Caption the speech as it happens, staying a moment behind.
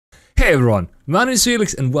Hey everyone, my name is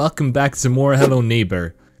Felix and welcome back to more Hello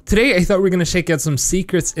Neighbor. Today I thought we were gonna check out some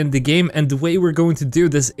secrets in the game, and the way we're going to do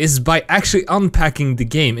this is by actually unpacking the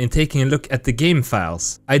game and taking a look at the game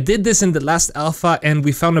files. I did this in the last alpha and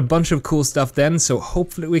we found a bunch of cool stuff then, so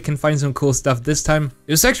hopefully we can find some cool stuff this time.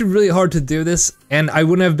 It was actually really hard to do this and I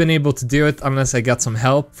wouldn't have been able to do it unless I got some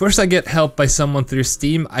help. First I get help by someone through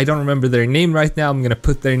Steam. I don't remember their name right now, I'm gonna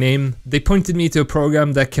put their name. They pointed me to a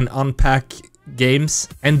program that can unpack games,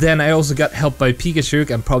 and then I also got help by Pikachuk.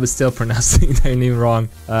 I'm probably still pronouncing their name wrong.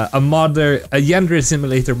 A modder, a gender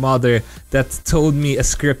simulator modder that told me a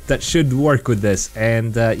script that should work with this,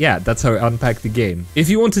 and yeah, that's how I unpack the game. If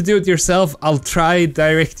you want to do it yourself, I'll try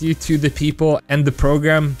direct you to the people and the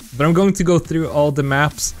program, but I'm going to go through all the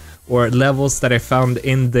maps or levels that I found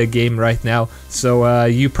in the game right now, so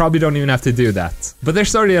you probably don't even have to do that. But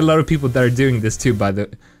there's already a lot of people that are doing this too, by the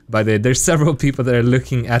way. There's several people that are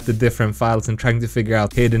looking at the different files and trying to figure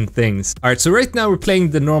out hidden things. Alright, so right now we're playing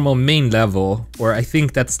the normal main level, or I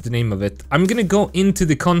think that's the name of it. I'm gonna go into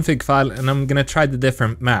the config file and I'm gonna try the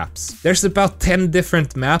different maps. There's about 10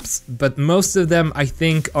 different maps, but most of them I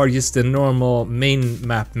think are just the normal main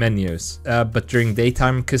map menus, but during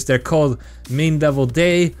daytime, because they're called main level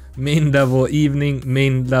day, main level evening,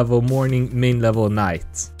 main level morning, main level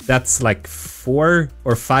night. That's like 4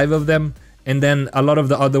 or 5 of them. And then a lot of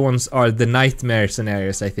the other ones are the nightmare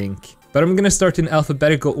scenarios, I think. But I'm gonna start in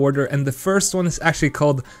alphabetical order, and the first one is actually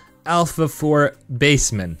called Alpha 4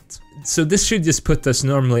 Basement. So this should just put us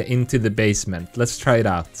normally into the basement. Let's try it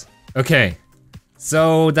out. Okay,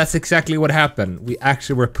 so that's exactly what happened. We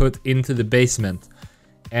actually were put into the basement.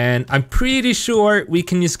 And I'm pretty sure we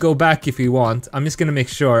can just go back if we want. I'm just gonna make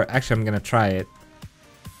sure. Actually, I'm gonna try it.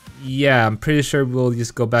 Yeah, I'm pretty sure we'll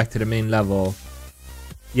just go back to the main level.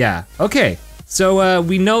 Yeah, okay. So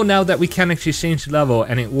we know now that we can actually change the level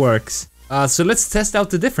and it works. So let's test out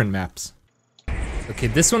the different maps. Okay,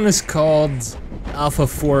 this one is called Alpha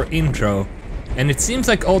 4 Intro. And it seems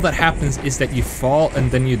like all that happens is that you fall and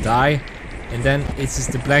then you die. And then it's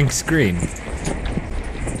just a blank screen.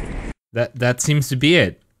 That seems to be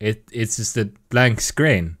it. It's just a blank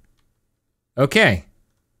screen. Okay.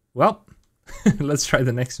 Well, let's try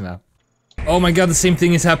the next map. Oh my god, the same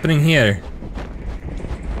thing is happening here.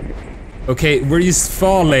 Okay, we're just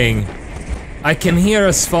falling. I can hear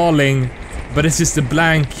us falling, but it's just a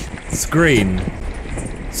blank screen.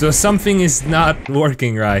 So something is not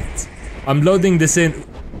working right. I'm loading this in.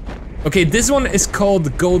 Okay, this one is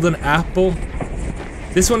called Golden Apple.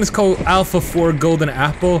 This one is called Alpha 4 Golden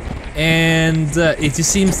Apple, and it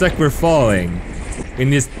just seems like we're falling.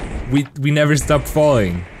 And we never stop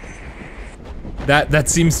falling. That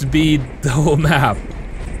seems to be the whole map.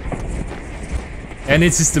 And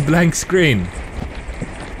it's just a blank screen.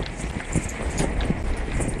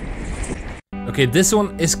 Okay, this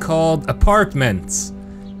one is called Apartments.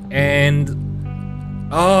 And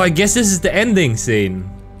oh, I guess this is the ending scene.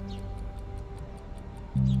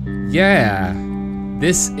 Yeah,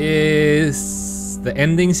 this is the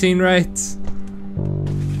ending scene, right?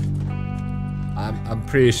 I'm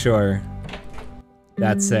pretty sure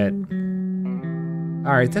that's it.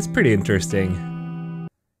 Alright, that's pretty interesting.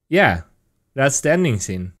 Yeah. That's the ending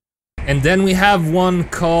scene. And then we have one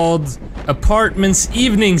called Apartments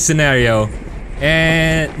Evening Scenario.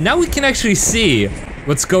 And now we can actually see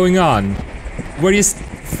what's going on. We're just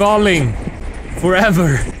falling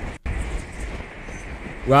forever.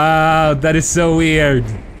 Wow, that is so weird.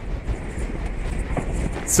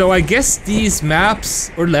 So I guess these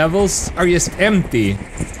maps or levels are just empty.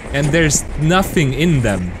 And there's nothing in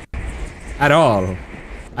them. At all.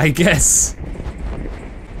 I guess.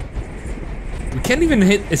 We can't even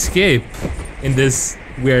hit escape in this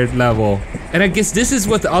weird level. And I guess this is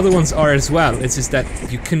what the other ones are as well. It's just that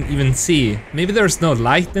you couldn't even see. Maybe there's no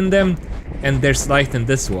light in them, and there's light in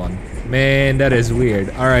this one. Man, that is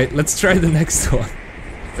weird. Alright, let's try the next one.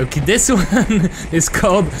 Okay, this one is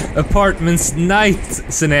called Apartments Night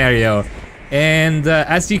Scenario. And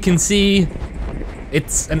as you can see,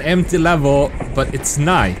 it's an empty level, but it's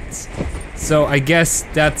night. So I guess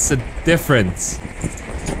that's a difference.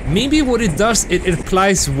 Maybe what it does, it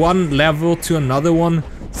applies one level to another one.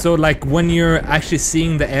 So like when you're actually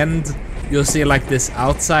seeing the end, you'll see like this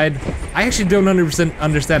outside. I actually don't 100%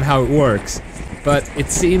 understand how it works. But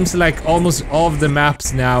it seems like almost all of the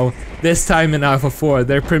maps now, this time in Alpha 4,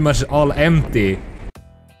 they're pretty much all empty.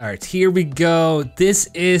 Alright, here we go. This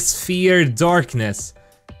is Fear Darkness.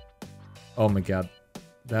 Oh my god.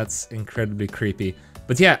 That's incredibly creepy.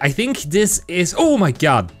 But yeah, I think this is... Oh my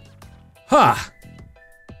god! Ha!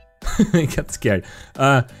 I got scared.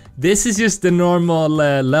 This is just the normal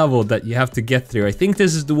level that you have to get through. I think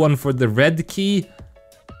this is the one for the red key.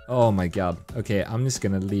 Oh my god. Okay, I'm just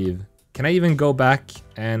gonna leave. Can I even go back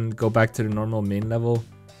and go back to the normal main level?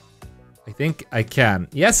 I think I can.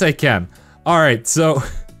 Yes, I can. Alright, so...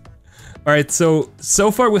 Alright, so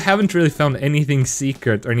far we haven't really found anything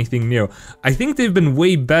secret or anything new. I think they've been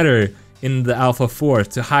way better in the Alpha 4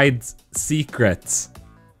 to hide secrets.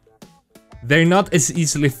 They're not as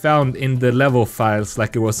easily found in the level files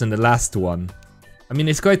like it was in the last one. I mean,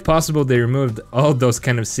 it's quite possible they removed all those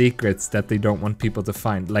kind of secrets that they don't want people to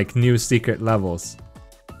find, like new secret levels.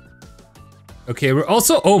 Okay, we're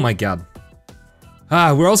also... Oh my god.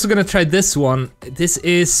 We're also gonna try this one. This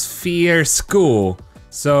is Fear School.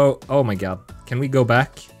 So, oh my god. Can we go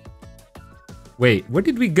back? Wait, where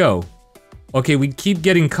did we go? Okay, we keep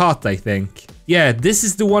getting caught, I think. Yeah, this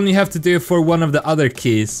is the one you have to do for one of the other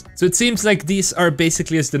keys. So it seems like these are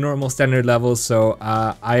basically as the normal standard levels, so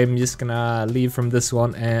I'm just gonna leave from this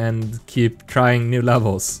one and keep trying new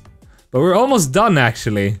levels. But we're almost done,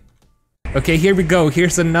 actually. Okay, here we go.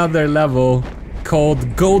 Here's another level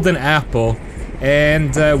called Golden Apple,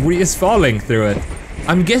 and we're just falling through it.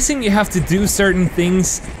 I'm guessing you have to do certain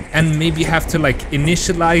things and maybe you have to like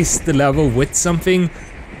initialize the level with something,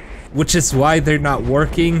 which is why they're not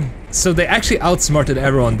working. So they actually outsmarted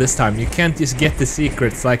everyone this time. You can't just get the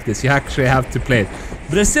secrets like this, you actually have to play it.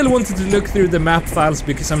 But I still wanted to look through the map files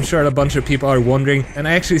because I'm sure a bunch of people are wondering, and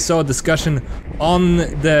I actually saw a discussion on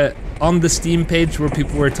the Steam page where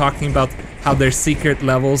people were talking about how there's secret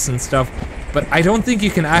levels and stuff, but I don't think you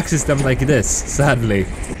can access them like this, sadly.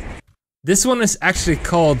 This one is actually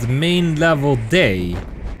called Main Level Day.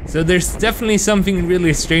 So there's definitely something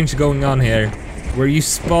really strange going on here, where you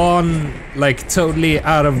spawn like totally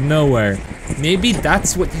out of nowhere. Maybe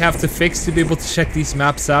that's what you have to fix to be able to check these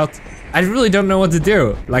maps out. I really don't know what to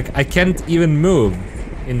do. Like, I can't even move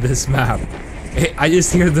in this map. I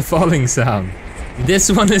just hear the falling sound.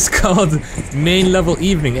 This one is called Main Level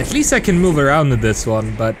Evening. At least I can move around in this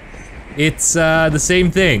one, but it's the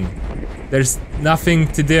same thing. There's nothing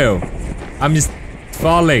to do. I'm just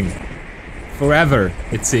falling forever,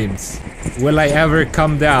 it seems. Will I ever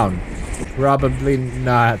come down? Probably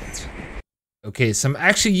not. Okay, so I'm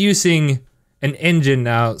actually using an engine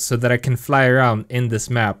now so that I can fly around in this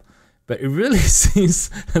map. But it really seems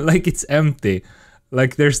like it's empty.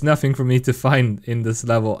 Like there's nothing for me to find in this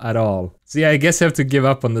level at all. So yeah, I guess I have to give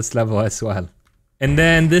up on this level as well. And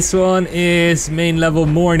then this one is Main Level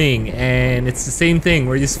Morning, and it's the same thing,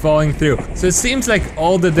 we're just falling through. So it seems like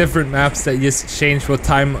all the different maps that just change what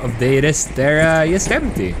time of day it is, they're just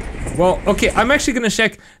empty. Well, okay, I'm actually gonna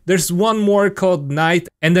check. There's one more called Night,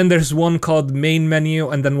 and then there's one called Main Menu,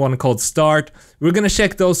 and then one called Start. We're gonna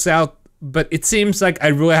check those out, but it seems like I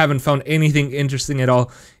really haven't found anything interesting at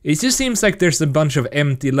all. It just seems like there's a bunch of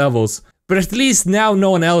empty levels. But at least now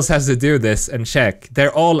no one else has to do this and check.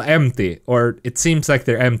 They're all empty, or it seems like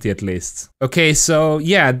they're empty at least. Okay, so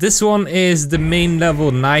yeah, this one is the Main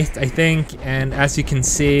Level Night, I think, and as you can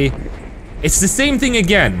see, it's the same thing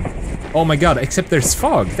again. Oh my god, except there's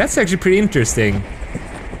fog. That's actually pretty interesting.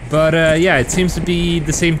 But yeah, it seems to be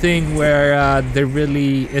the same thing where there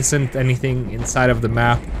really isn't anything inside of the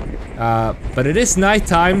map. But it is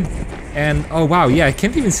nighttime, and oh wow, yeah, I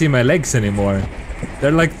can't even see my legs anymore.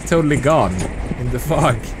 They're like totally gone in the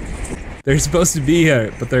fog. They're supposed to be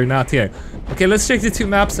here, but they're not here. Okay, let's check the two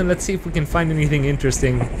maps and let's see if we can find anything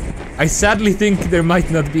interesting. I sadly think there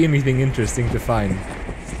might not be anything interesting to find.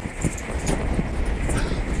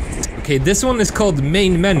 Okay, this one is called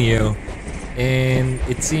Main Menu, and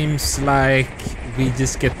it seems like we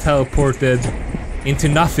just get teleported into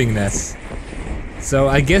nothingness. So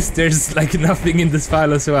I guess there's like nothing in this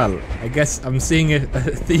file as well. I guess I'm seeing a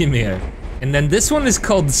theme here. And then this one is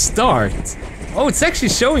called Start. Oh, it's actually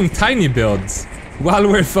showing tiny builds while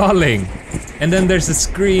we're falling. And then there's a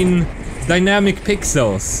screen, dynamic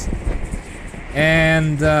pixels.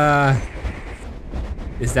 And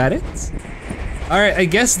is that it? Alright, I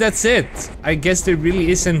guess that's it. I guess there really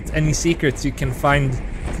isn't any secrets you can find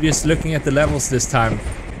just looking at the levels this time.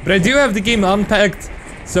 But I do have the game unpacked,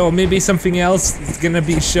 so maybe something else is gonna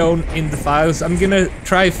be shown in the files. I'm gonna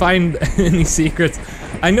try find any secrets.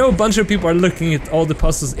 I know a bunch of people are looking at all the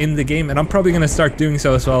puzzles in the game, and I'm probably gonna start doing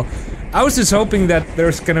so as well. I was just hoping that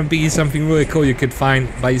there's gonna be something really cool you could find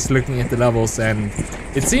by just looking at the levels, and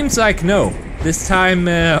it seems like no. This time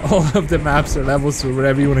all of the maps or levels or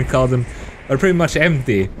whatever you want to call them are pretty much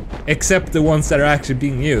empty, except the ones that are actually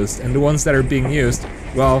being used. And the ones that are being used,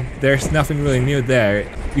 well, there's nothing really new there.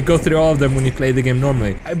 You go through all of them when you play the game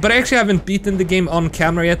normally. But I actually haven't beaten the game on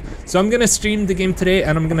camera yet, so I'm gonna stream the game today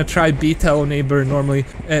and I'm gonna try beat Hello Neighbor normally.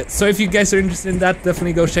 So if you guys are interested in that,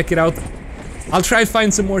 definitely go check it out. I'll try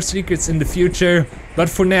find some more secrets in the future, but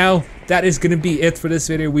for now, that is gonna be it for this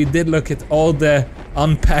video. We did look at all the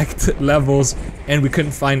unpacked levels and we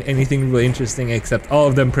couldn't find anything really interesting, except all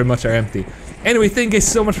of them pretty much are empty. Anyway, thank you guys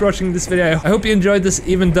so much for watching this video. I hope you enjoyed this,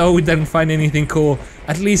 even though we didn't find anything cool.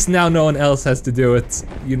 At least now no one else has to do it.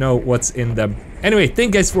 You know what's in them. Anyway,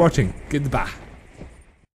 thank you guys for watching. Goodbye.